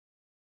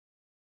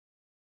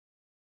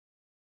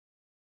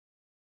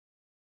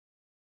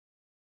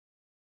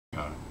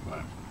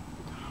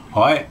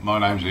Hi, my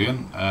name's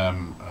Ian.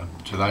 And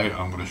today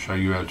I'm going to show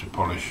you how to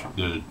polish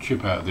the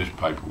chip out of this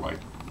paperweight.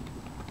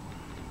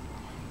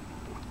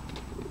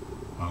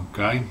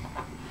 Okay,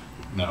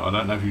 now I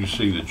don't know if you can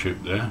see the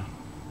chip there.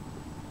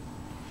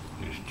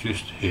 It's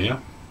just here.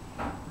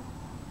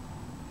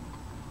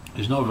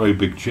 It's not a very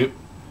big chip.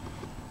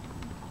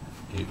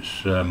 It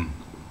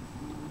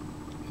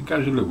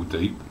goes a little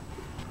deep.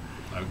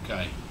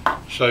 Okay,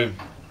 so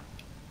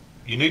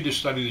you need to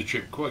study the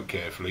chip quite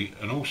carefully,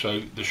 and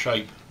also the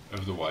shape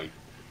of the weight.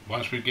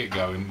 Once we get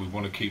going, we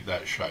want to keep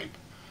that shape.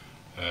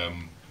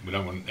 We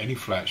don't want any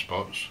flat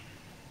spots.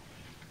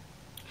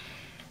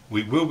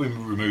 We will be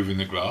removing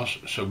the glass,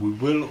 so we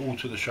will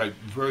alter the shape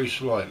very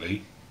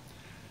slightly,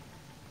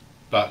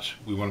 but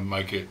we want to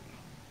make it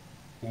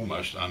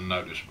almost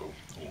unnoticeable.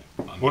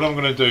 What I'm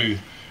going to do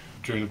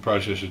during the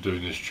process of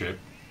doing this chip,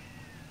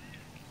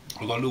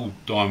 I've got a little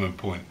diamond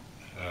point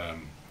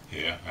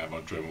here out of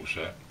my Dremel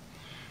set.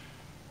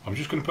 I'm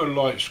just going to put a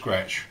light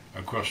scratch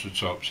across the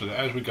top so that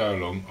as we go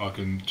along I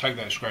can take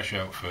that scratch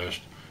out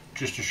first,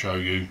 just to show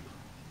you,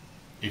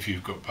 if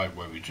you've got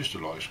paperweight with just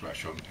a light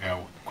scratch on,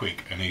 how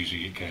quick and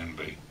easy it can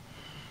be.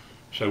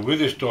 So with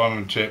this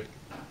diamond tip,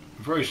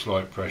 very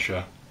slight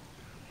pressure,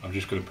 I'm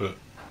just going to put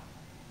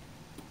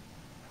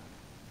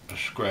a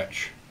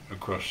scratch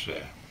across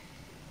there.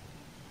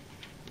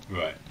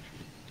 Right,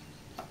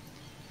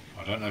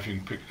 I don't know if you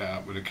can pick that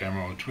up with the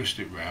camera. I'll twist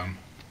it round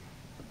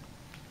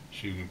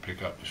so you can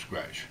pick up the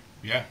scratch.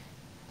 Yeah?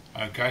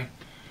 Okay,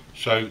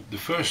 so the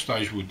first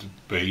stage would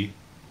be,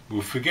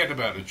 we'll forget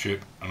about the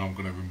chip and I'm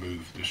going to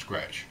remove the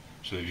scratch.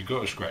 So if you've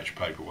got a scratch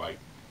paperweight,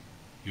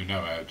 you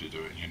know how to do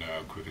it, and you know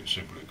how quick and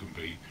simple it can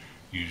be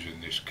using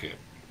this kit.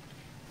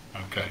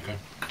 Okay.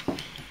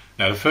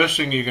 Now the first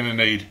thing you're going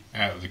to need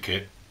out of the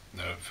kit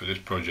for this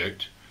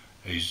project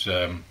is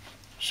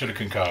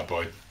silicon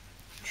carbide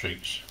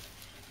sheets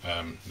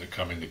that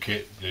come in the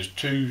kit. There's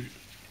two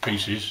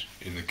pieces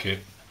in the kit,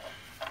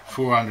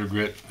 400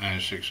 grit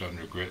and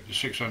 600 grit. The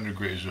 600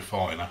 grit is a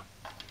finer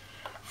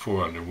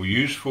 400. We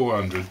use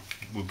 400,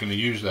 we're going to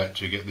use that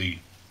to get the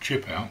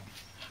chip out,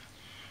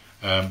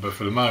 but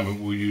for the moment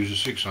we'll use a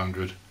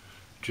 600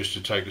 just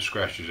to take the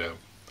scratches out.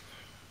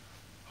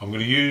 I'm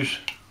going to use,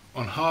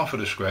 on half of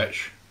the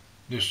scratch,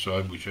 this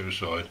side, whichever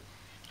side,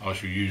 I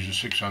shall use the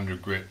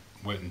 600 grit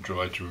wet and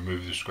dry to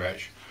remove the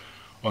scratch.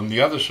 On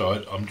the other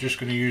side I'm just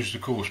going to use the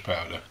coarse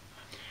powder.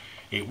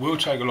 It will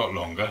take a lot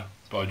longer,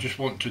 but I just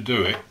want to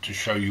do it to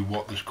show you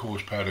what this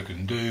coarse powder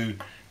can do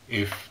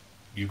if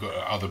you've got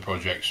other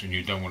projects and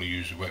you don't want to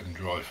use the wet and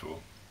dry for.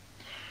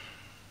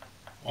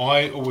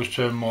 I always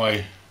turn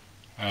my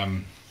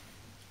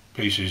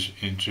pieces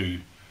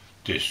into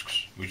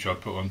discs, which I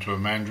put onto a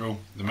mandrel.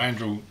 The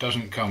mandrel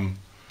doesn't come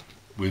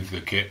with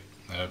the kit,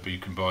 but you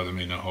can buy them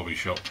in a hobby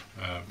shop,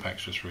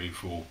 packs of 3,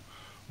 4,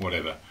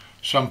 whatever.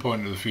 Some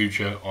point in the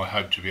future I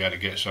hope to be able to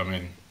get some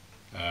in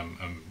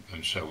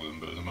and sell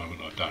them, but at the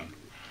moment I don't.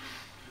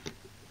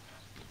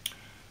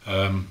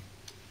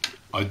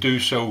 I do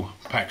sell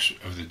packs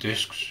of the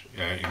discs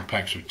in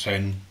packs of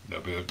 10.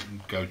 They'll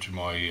go to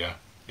my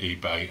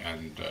eBay,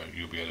 and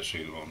you'll be able to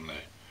see them on there.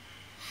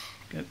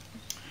 Good.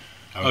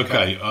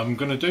 Okay, I'm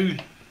going to do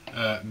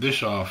this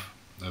half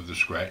of the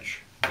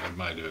scratch that I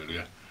made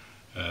earlier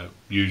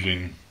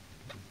using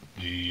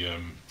the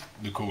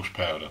coarse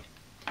powder.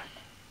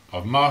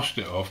 I've masked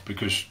it off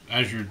because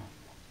as you're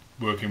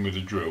working with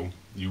a drill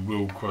you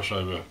will cross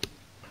over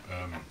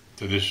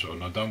to this side,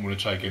 and I don't want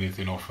to take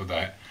anything off of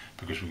that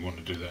because we want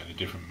to do that in a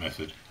different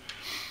method.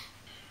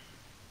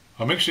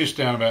 I mixed this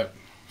down about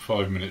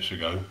 5 minutes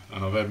ago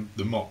and I've had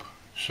the mop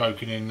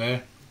soaking in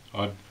there.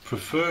 I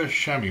prefer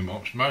chamois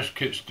mops. Most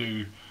kits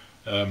do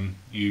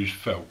use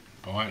felt,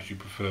 but I actually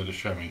prefer the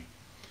chamois.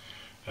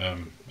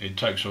 It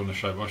takes on the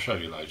shape, I'll show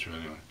you later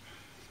anyway.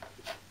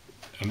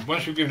 And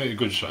once you've given it a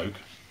good soak,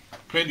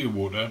 plenty of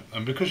water,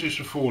 and because it's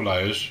the 4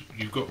 layers,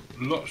 you've got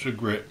lots of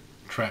grit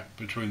trapped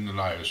between the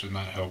layers, and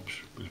that helps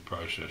with the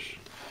process.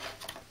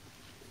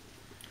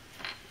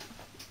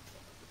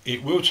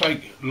 It will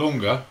take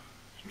longer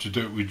to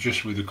do it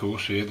just with the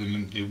coarse here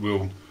than it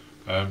will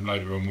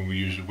later on when we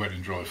use the wet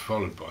and dry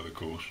followed by the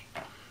coarse.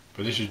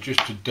 But this is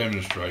just to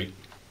demonstrate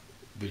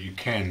that you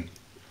can.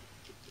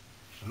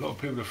 A lot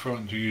of people are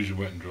frightened to use the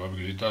wet and dry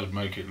because it does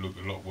make it look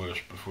a lot worse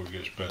before it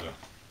gets better.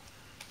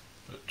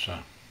 But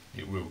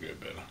it will get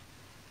better.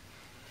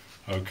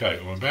 Okay,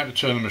 I'm about to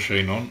turn the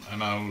machine on,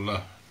 and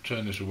I'll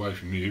turn this away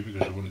from you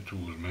because I want it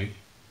towards me.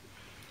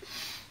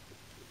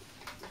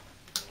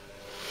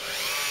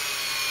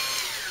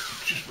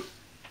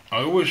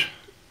 I always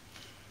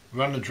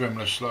run the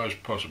Dremel as slow as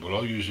possible.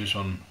 I'll use this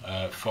on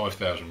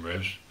 5,000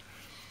 revs.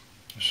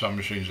 Some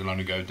machines will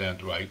only go down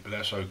to 8, but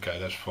that's okay,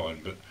 that's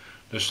fine. But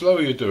the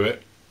slower you do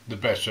it, the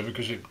better,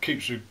 because it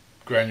keeps the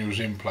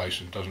granules in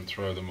place and doesn't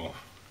throw them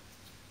off.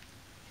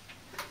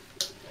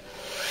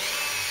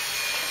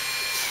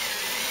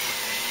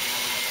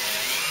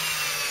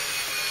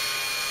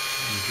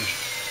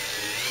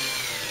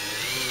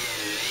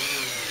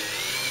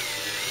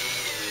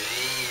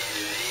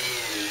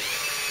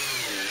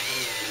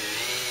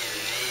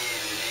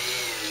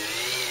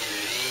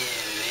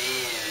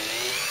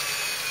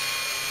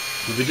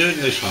 been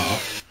doing this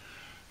half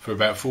for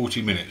about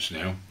 40 minutes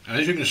now, and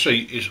as you can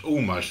see, it's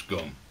almost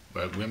gone.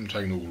 But we haven't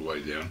taken it all the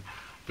way down,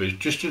 but it's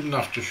just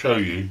enough to show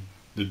you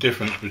the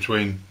difference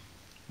between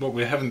what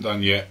we haven't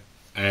done yet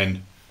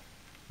and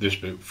this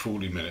bit,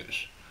 40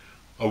 minutes.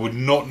 I would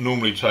not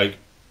normally take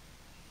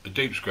a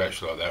deep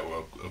scratch like that,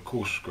 or a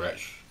coarse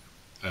scratch,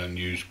 and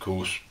use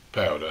coarse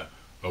powder.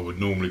 I would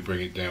normally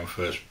bring it down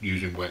first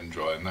using wet and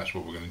dry, and that's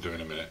what we're going to do in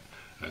a minute,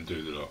 and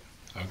do the lot.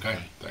 Okay,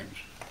 thanks.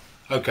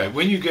 Okay,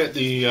 when you get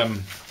the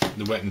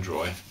wet and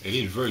dry, it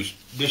is very,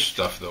 this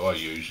stuff that I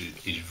use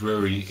is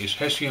very, it's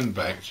Hessian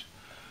backed,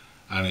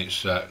 and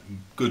it's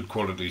good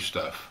quality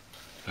stuff.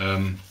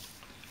 When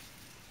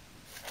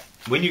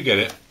you get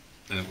it,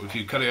 and if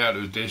you cut it out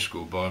of a disc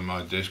or buy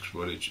my discs,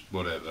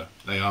 whatever,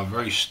 they are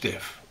very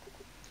stiff.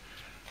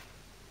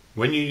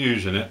 When you're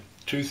using it,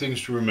 two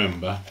things to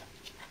remember: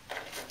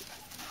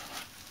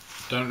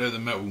 don't let the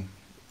metal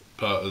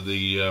part of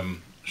the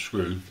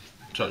screw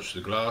touch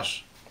the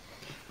glass,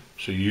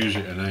 so you use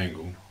it at an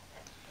angle.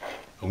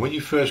 And when you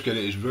first get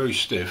it, it's very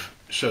stiff,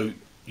 so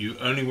you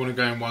only want to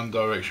go in one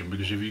direction,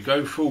 because if you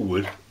go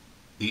forward,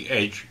 the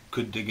edge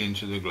could dig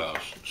into the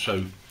glass.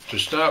 So to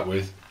start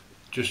with,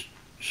 just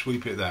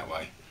sweep it that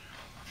way.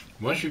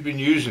 Once you've been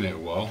using it a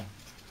while,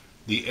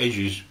 the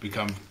edges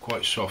become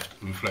quite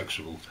soft and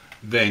flexible.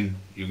 Then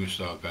you can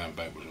start going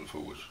backwards and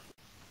forwards.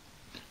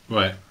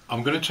 Right,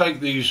 I'm going to take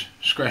these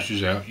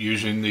scratches out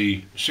using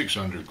the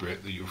 600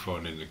 grit that you'll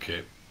find in the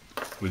kit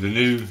with a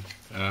new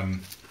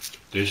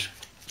disc.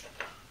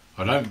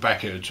 I don't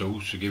back it at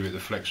all to give it the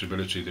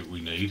flexibility that we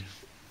need,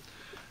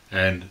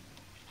 and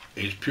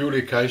it's purely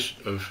a case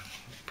of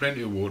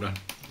plenty of water,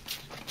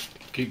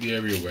 keep the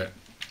area wet,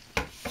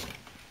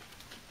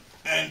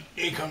 and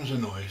here comes the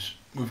noise.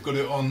 We've got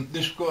it on,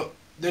 got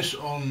this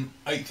on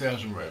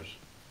 8,000 revs,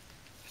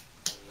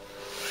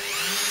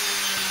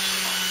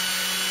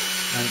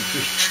 and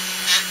just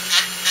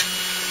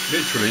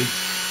literally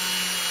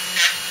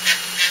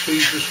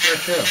tease the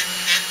scratch out.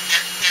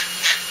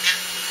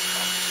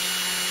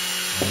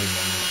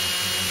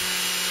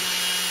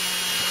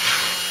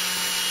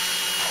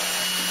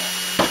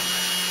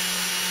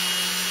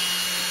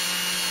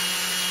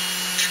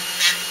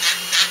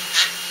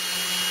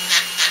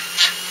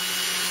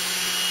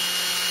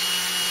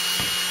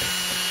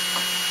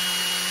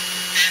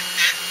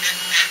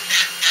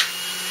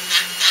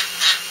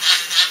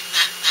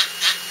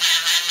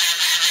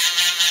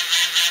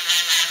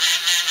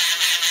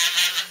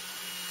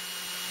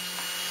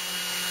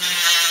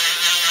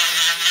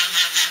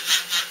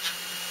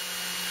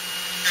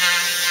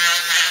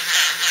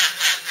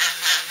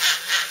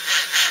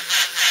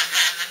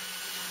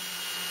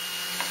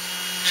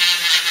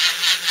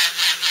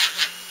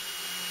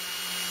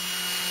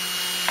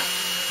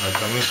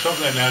 Okay, I'm going to stop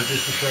that now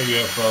just to show you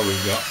how far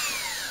we've got.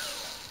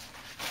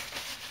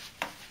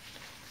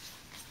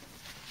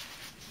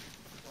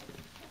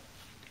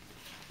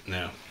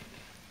 Now,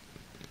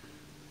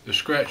 the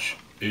scratch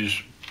is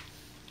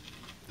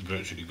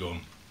virtually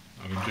gone.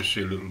 I can just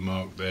see a little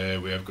mark there.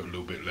 We have got a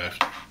little bit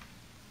left.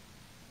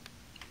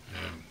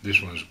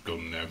 This one's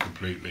gone now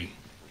completely.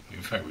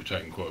 In fact, we've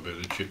taken quite a bit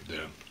of the chip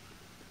down.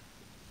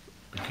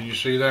 But can you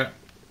see that?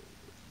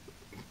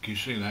 Can you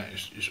see that?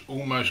 It's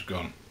almost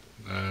gone.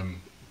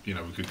 You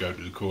know, we could go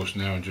to the course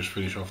now and just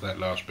finish off that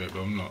last bit,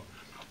 but I'm not.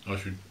 I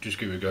should just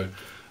give it a go.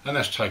 And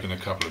that's taken a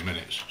couple of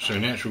minutes. So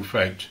in actual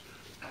fact,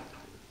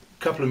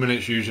 a couple of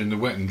minutes using the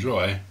wet and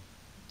dry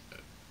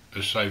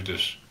has saved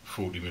us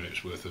 40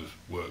 minutes worth of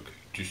work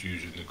just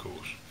using the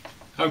course.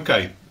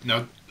 Okay,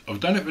 now I've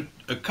done it for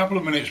a couple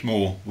of minutes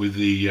more with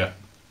the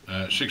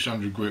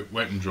 600 grit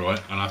wet and dry,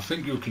 and I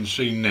think you can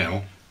see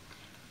now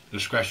the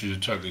scratches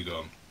are totally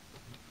gone.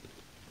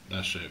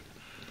 That's it.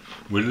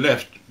 We're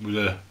left with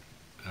a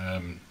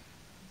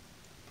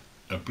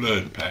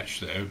blurred patch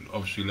there,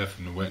 obviously left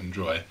from the wet and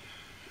dry,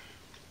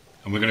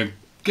 and we're going to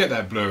get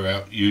that blur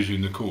out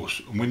using the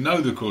course. And we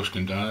know the course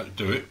can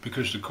do it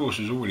because the course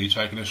has already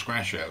taken a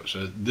scratch out,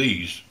 so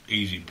these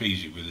easy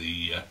peasy with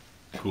the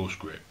coarse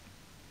grip.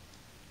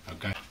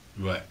 Okay,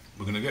 right,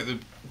 we're going to get the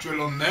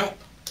drill on now,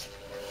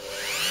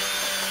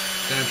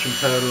 dab some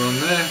powder on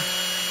there,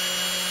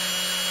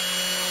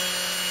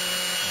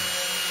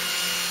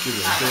 give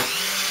it a bit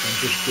and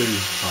just do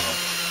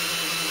half.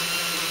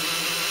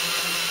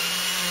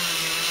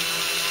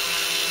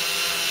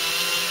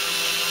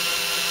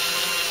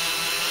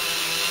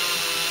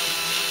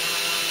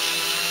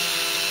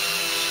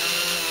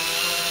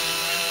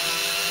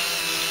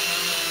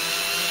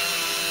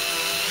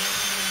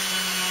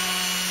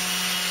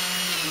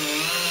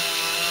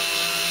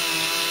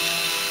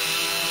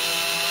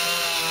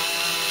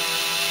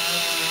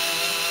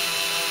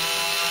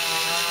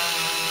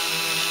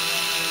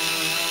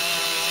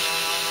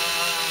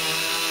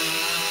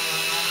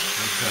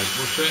 Okay,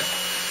 what's it?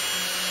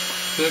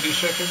 30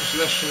 seconds,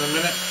 less than a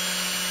minute.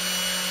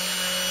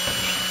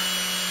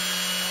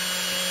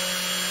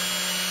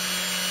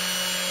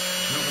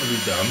 It's not going to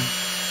be done.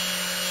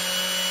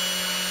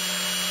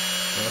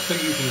 But I think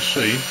you can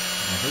see,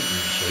 I hope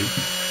you can see,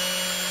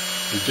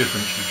 the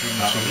difference between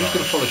the two. I'm just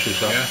going to polish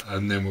this up. Yeah,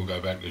 and then we'll go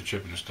back to the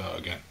chip and start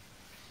again.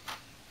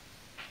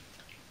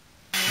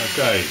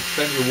 Okay,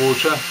 plenty of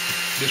water.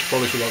 This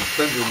polish will like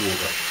plenty of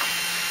water.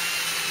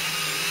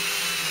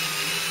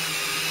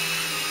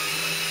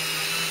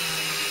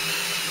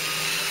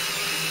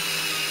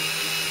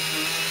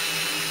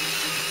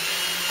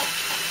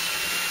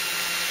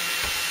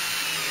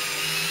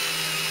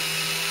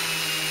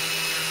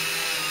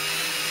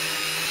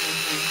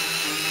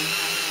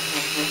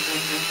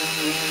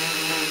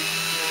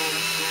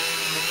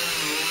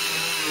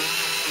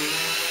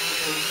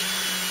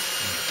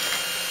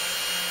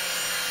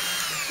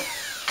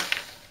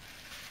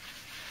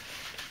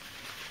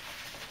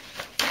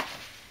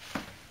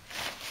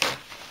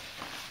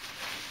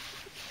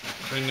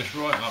 Clean this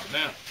right up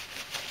now.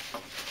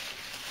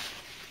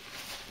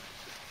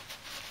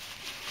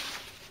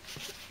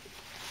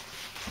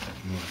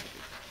 Right,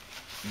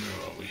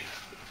 where are we?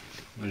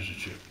 Where's the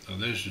chip? Oh,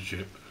 there's the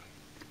chip.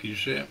 Can you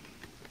see it?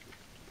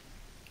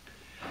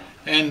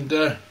 And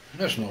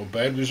that's not a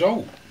bad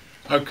result.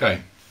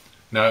 Okay,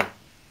 now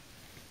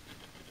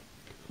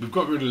we've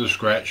got rid of the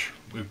scratch,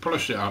 we've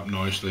polished it up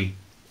nicely.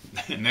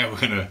 Now we're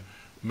going to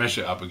mess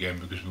it up again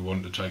because we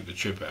want to take the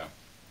chip out.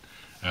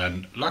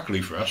 And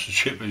luckily for us, the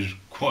chip has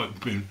quite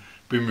been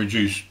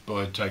reduced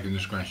by taking the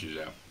scratches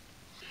out.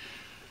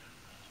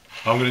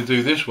 I'm going to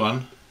do this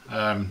one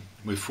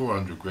with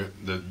 400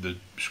 grit. The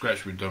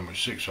scratch we've done with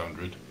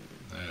 600.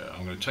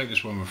 I'm going to take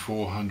this one with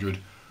 400,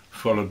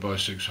 followed by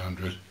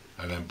 600,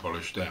 and then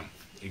polish down.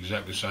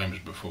 Exactly the same as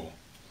before.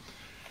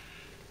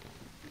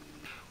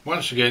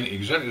 Once again,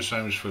 exactly the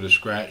same as for the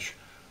scratch.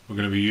 We're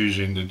going to be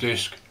using the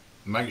disc.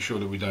 Make sure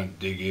that we don't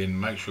dig in,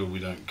 make sure we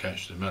don't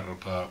catch the metal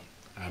part,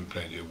 and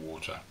plenty of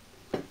water.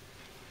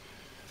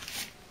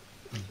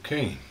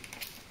 Okay,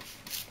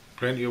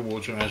 plenty of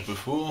water as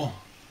before.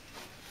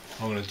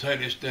 I'm going to take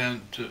this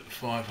down to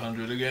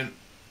 500 again.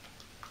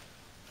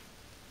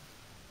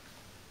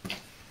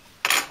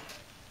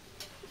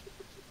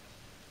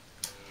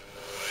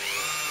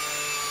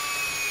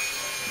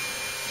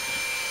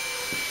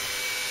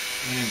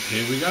 And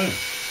here we go.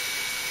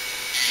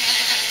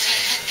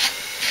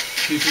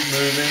 Keep it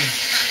moving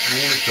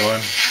all the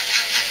time.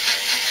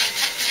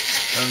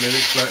 Don't let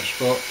it flat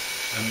spot,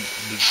 and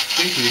the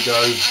deeper you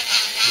go,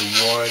 the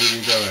wider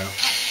you go out.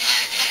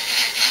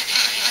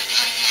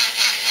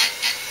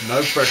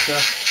 No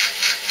pressure.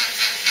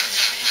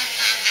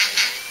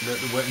 Let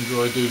the wet and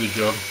dry do the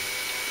job.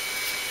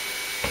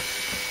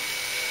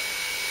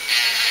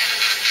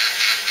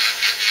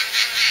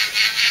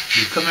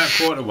 We've come out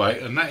quite a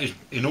way, and that is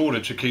in order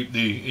to keep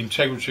the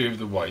integrity of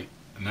the weight.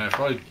 And now if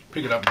I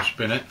pick it up and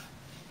spin it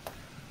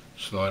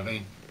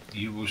slightly,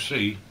 you will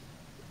see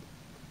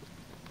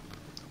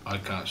I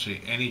can't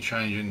see any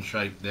change in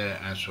shape there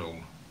at all.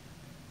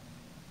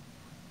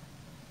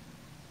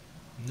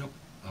 Nope,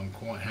 I'm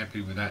quite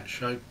happy with that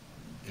shape.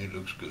 It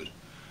looks good.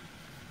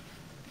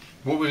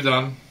 What we've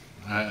done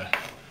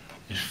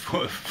is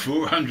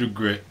 400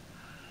 grit.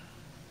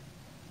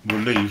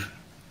 We'll leave.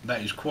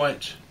 That is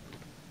quite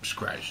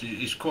scratched.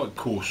 It's quite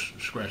coarse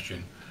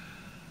scratching.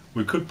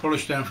 We could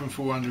polish down from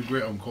 400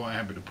 grit. I'm quite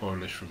happy to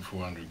polish from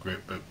 400 grit,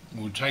 but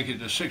we'll take it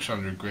to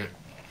 600 grit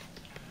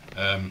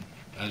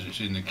as it's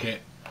in the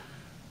kit,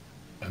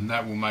 and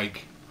that will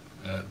make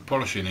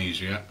polishing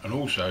easier, and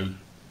also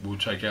we'll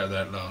take out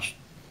that last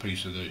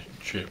piece of the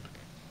chip.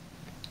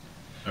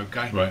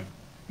 Okay, right.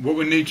 What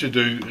we need to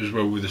do as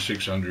well with the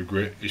 600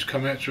 grit is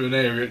come out to an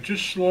area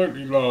just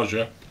slightly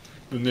larger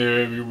than the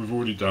area we've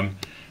already done,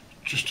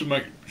 just to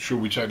make sure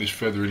we take this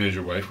feathering edge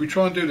away. If we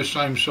try and do the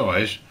same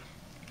size,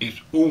 it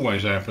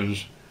always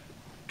happens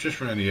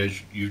just around the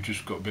edge you've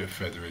just got a bit of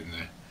feather in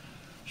there.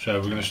 So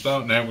we're going to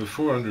start now with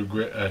 400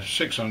 grit,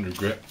 600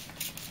 grit.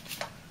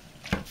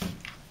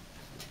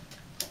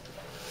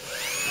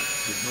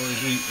 Bit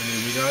noisy, and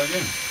here we go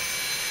again.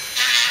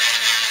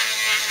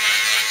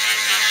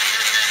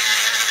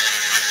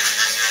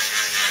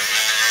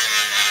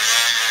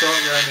 Start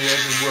around the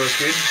edge and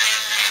work in.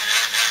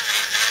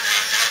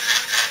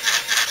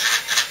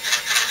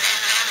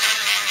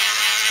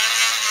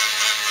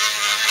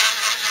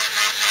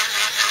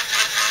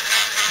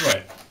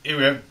 Right, here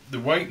we have the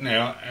weight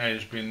now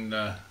has been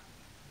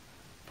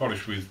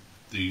polished with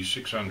the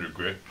 600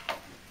 grit,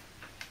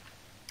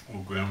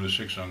 or ground with the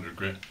 600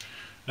 grit.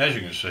 And as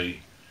you can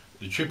see,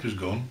 the chip is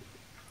gone.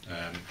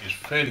 It's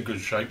fairly good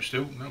shape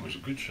still. No, it's a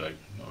good shape,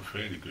 not a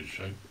fairly good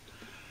shape.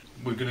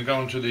 We're going to go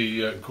on to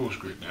the coarse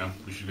grit now,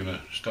 which is going to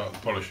start the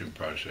polishing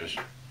process.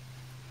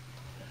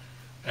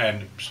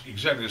 And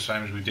exactly the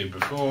same as we did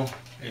before.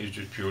 It's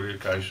just purely a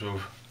case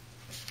of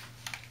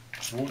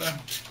water,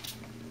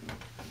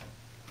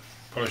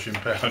 polishing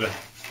powder,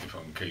 if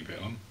I can keep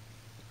it on,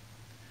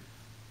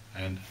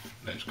 and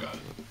let's go.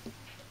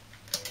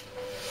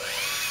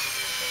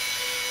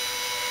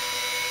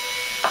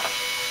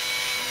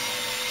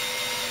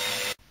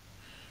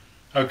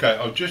 Okay,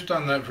 I've just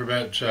done that for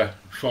about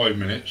 5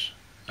 minutes,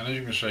 and as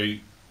you can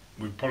see,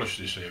 we've polished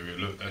this area.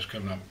 Look, that's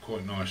coming up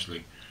quite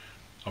nicely.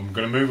 I'm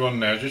going to move on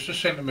now just a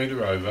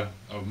centimetre over.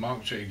 I've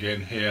marked it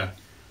again here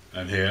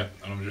and here,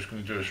 and I'm just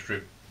going to do a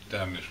strip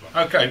down this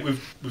one. Okay,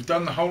 we've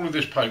done the whole of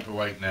this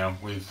paperweight now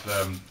with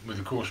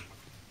the coarse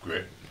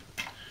grit.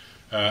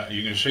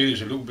 You can see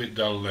there's a little bit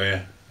dull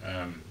there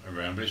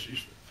around, but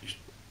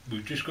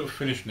we've just got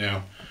finished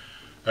now.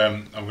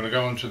 I'm going to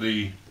go on to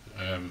the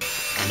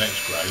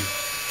next grade.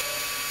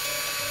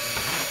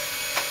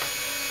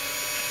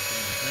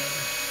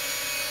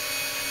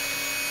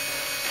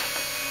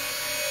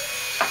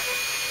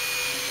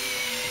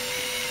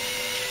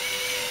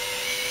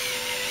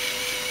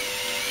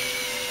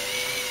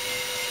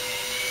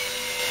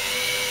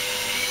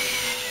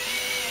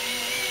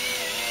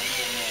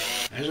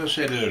 As I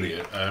said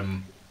earlier,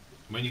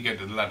 when you get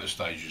to the latter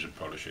stages of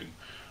polishing,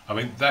 I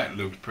mean that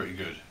looks pretty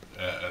good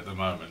at the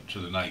moment to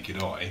the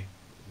naked eye.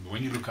 But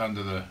when you look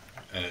under the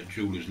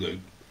jeweler's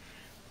loupe,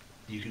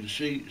 you can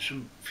see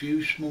some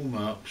few small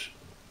marks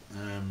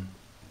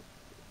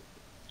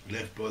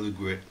left by the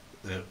grit,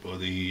 by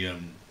the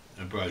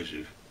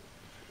abrasive.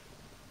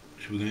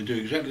 So we're going to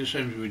do exactly the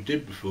same as we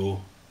did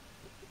before.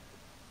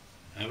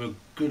 Have a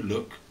good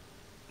look,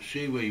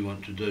 see where you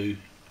want to do,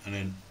 and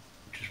then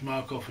just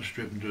mark off a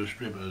strip and do a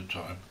strip at a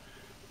time,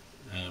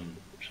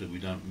 so we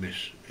don't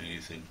miss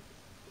anything.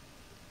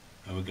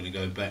 And we're going to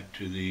go back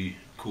to the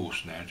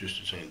coarse now, just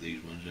to take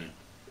these ones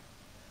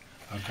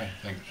out. Okay,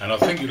 thanks. And I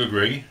think you'll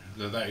agree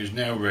that that is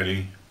now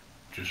ready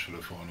just for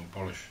the final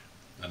polish,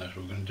 and that's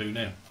what we're going to do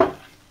now.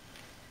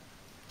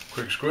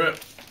 Quick squirt,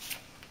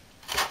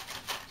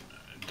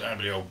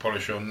 dab the old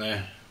polish on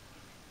there.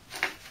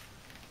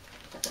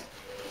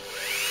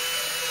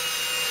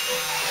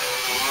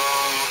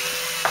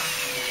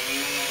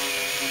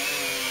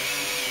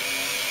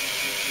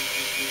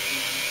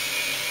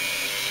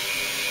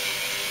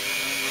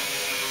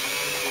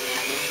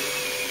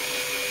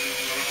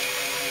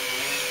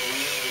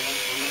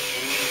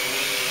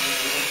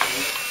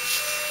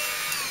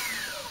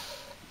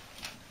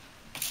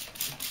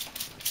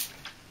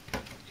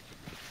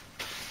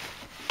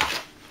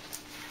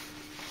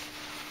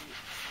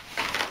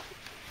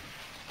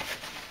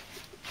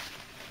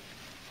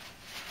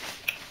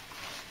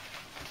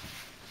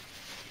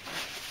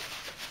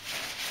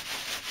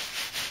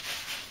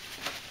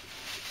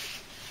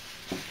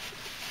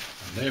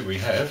 There we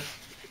have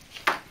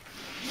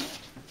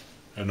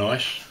a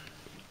nice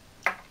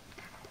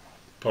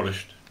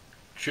polished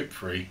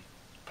chip-free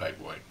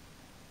paperweight.